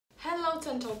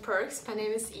content of Perks. My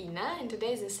name is Ina and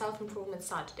today is a self-improvement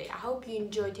Saturday. I hope you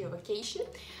enjoyed your vacation,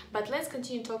 but let's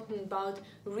continue talking about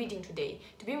reading today.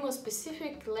 To be more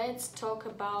specific, let's talk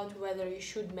about whether you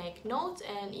should make notes,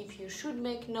 and if you should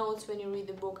make notes when you read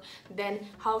the book, then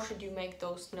how should you make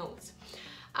those notes.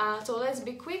 So let's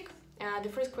be quick. The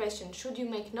first question, should you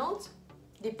make notes?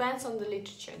 Depends on the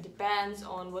literature, depends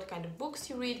on what kind of books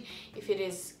you read. If it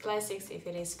is classics, if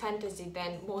it is fantasy,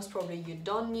 then most probably you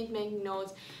don't need making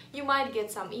notes. You might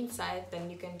get some insight,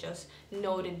 then you can just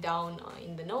note it down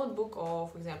in the notebook or,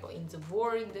 for example, in the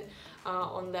Word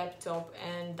on laptop,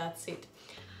 and that's it.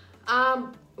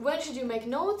 When should you make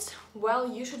notes? Well,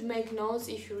 you should make notes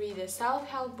if you read a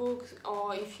self-help book,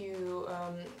 or if you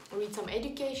read some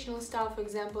educational stuff. For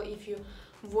example, if you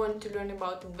want to learn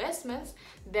about investments,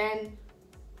 then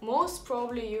most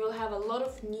probably you will have a lot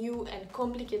of new and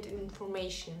complicated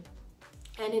information.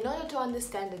 And in order to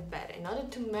understand it better, in order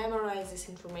to memorize this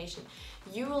information,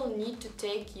 you will need to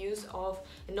take use of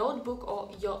a notebook or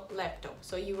your laptop.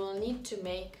 So you will need to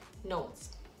make notes.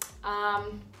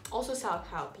 Also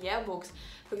self-help, books.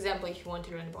 For example, if you want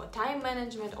to learn about time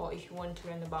management, or if you want to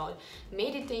learn about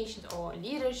meditation or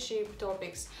leadership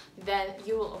topics, then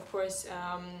you will of course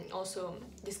also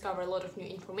discover a lot of new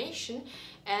information,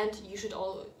 and you should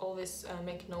always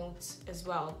make notes as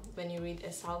well when you read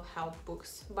a self-help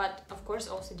books. But of course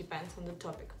also depends on the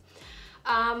topic.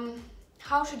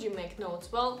 How should you make notes?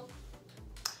 Well,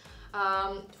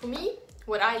 for me,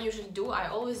 what I usually do, I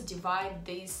always divide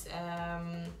this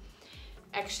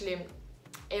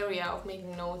area of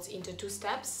making notes into two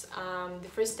steps. The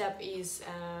first step is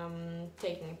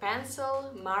taking a pencil,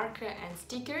 marker and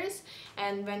stickers,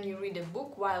 and when you read a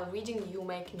book, while reading you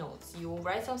make notes. You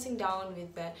write something down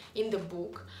in the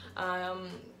book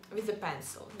with the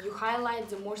pencil. You highlight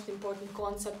the most important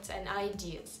concepts and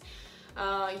ideas.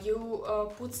 You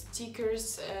put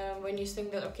stickers when you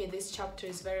think that okay, this chapter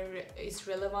is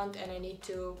relevant and I need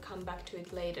to come back to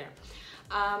it later.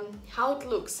 How it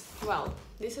looks? Well,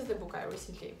 this is the book I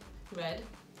recently read.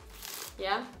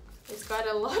 Yeah, it's got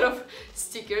a lot of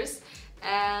stickers,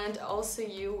 and also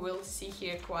you will see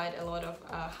here quite a lot of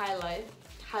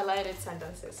highlighted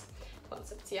sentences,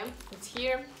 concepts. Yeah, it's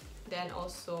here, then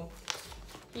also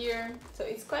here, so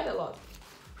it's quite a lot.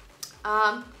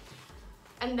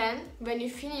 And then when you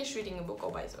finish reading a book,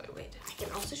 oh, by the way, wait, I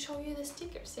can also show you the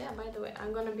stickers. Yeah, by the way,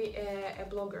 I'm gonna be a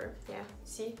blogger. Yeah,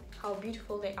 see how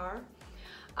beautiful they are.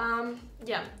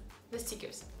 Yeah, the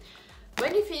stickers.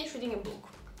 When you finish reading a book,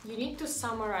 you need to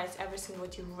summarize everything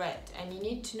what you read, and you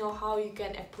need to know how you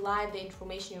can apply the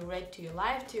information you read to your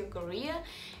life, to your career.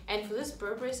 And for this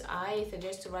purpose, I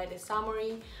suggest to write a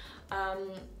summary,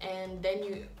 and then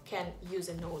you can use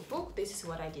a notebook. This is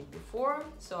what I did before.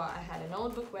 So I had a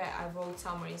notebook where I wrote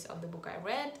summaries of the book I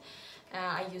read.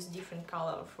 I used different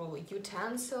colorful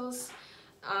utensils.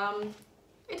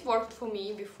 It worked for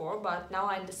me before, but now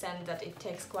I understand that it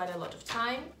takes quite a lot of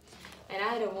time, and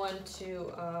I don't want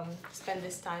to spend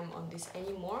this time on this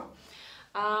anymore.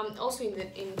 Also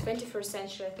in 21st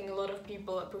century, I think a lot of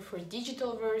people prefer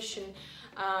digital version.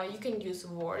 You can use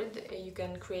Word, you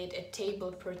can create a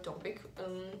table per topic.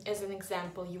 As an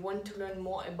example, you want to learn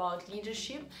more about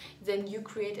leadership, then you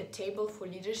create a table for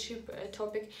leadership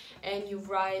topic, and you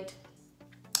write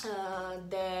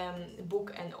the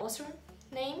book and author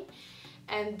name,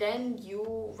 and then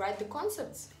you write the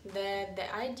concepts,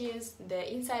 the ideas, the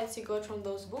insights you got from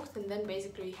those books, and then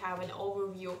basically you have an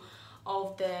overview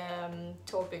of the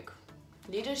topic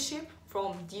leadership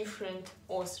from different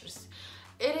authors.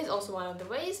 It is also one of the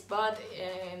ways, but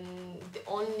the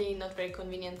only not very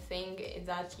convenient thing is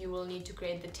that you will need to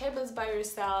create the tables by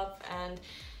yourself, and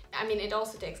I mean it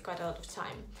also takes quite a lot of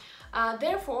time.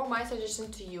 Therefore, my suggestion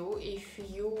to you, if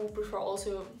you prefer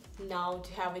also now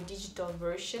to have a digital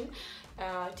version,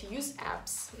 to use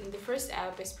apps. The first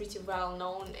app is pretty well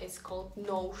known, it's called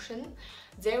Notion.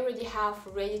 They already have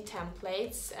ready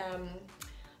templates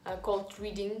called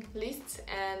reading lists,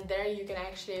 and there you can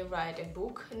actually write a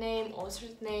book name,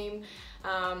 author's name,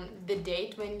 the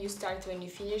date when you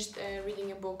finished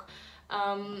reading a book.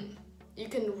 You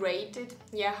can rate it,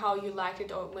 how you liked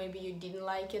it, or maybe you didn't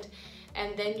like it,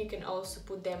 and then you can also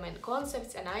put them in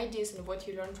concepts and ideas and what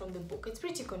you learned from the book. It's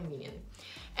pretty convenient.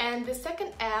 And the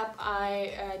second app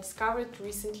I discovered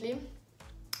recently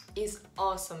is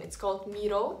awesome. It's called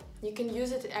Miro. You can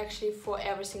use it actually for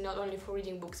everything, not only for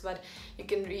reading books, but you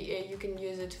can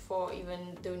use it for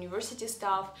even the university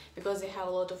stuff, because they have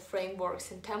a lot of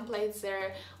frameworks and templates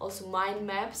there. Also mind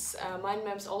maps. Mind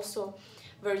maps also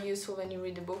very useful when you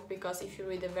read a book, because if you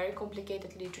read a very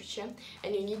complicated literature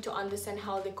and you need to understand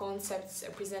how the concepts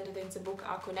presented in the book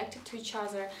are connected to each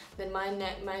other, then mind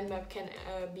map can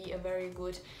be a very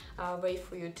good way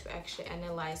for you to actually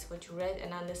analyze what you read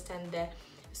and understand the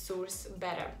source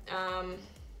better.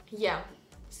 Yeah,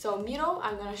 so Miro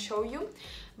I'm gonna show you,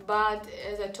 but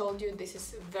as I told you, this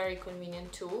is a very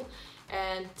convenient tool,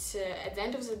 and at the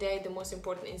end of the day, the most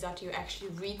important is that you actually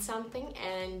read something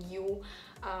and you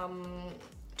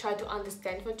try to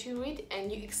understand what you read,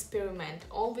 and you experiment.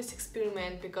 Always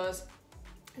experiment, because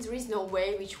there is no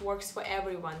way which works for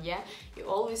everyone. Yeah, you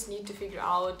always need to figure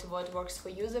out what works for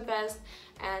you the best,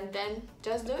 and then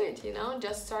just do it, you know,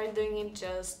 just start doing it,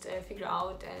 just figure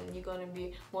out, and you're gonna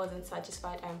be more than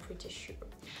satisfied, I'm pretty sure.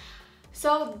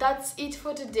 So that's it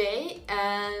for today,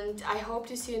 and I hope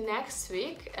to see you next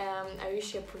week. I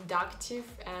wish you a productive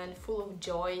and full of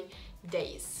joy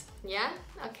days. Yeah,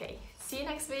 okay, see you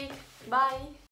next week. Bye.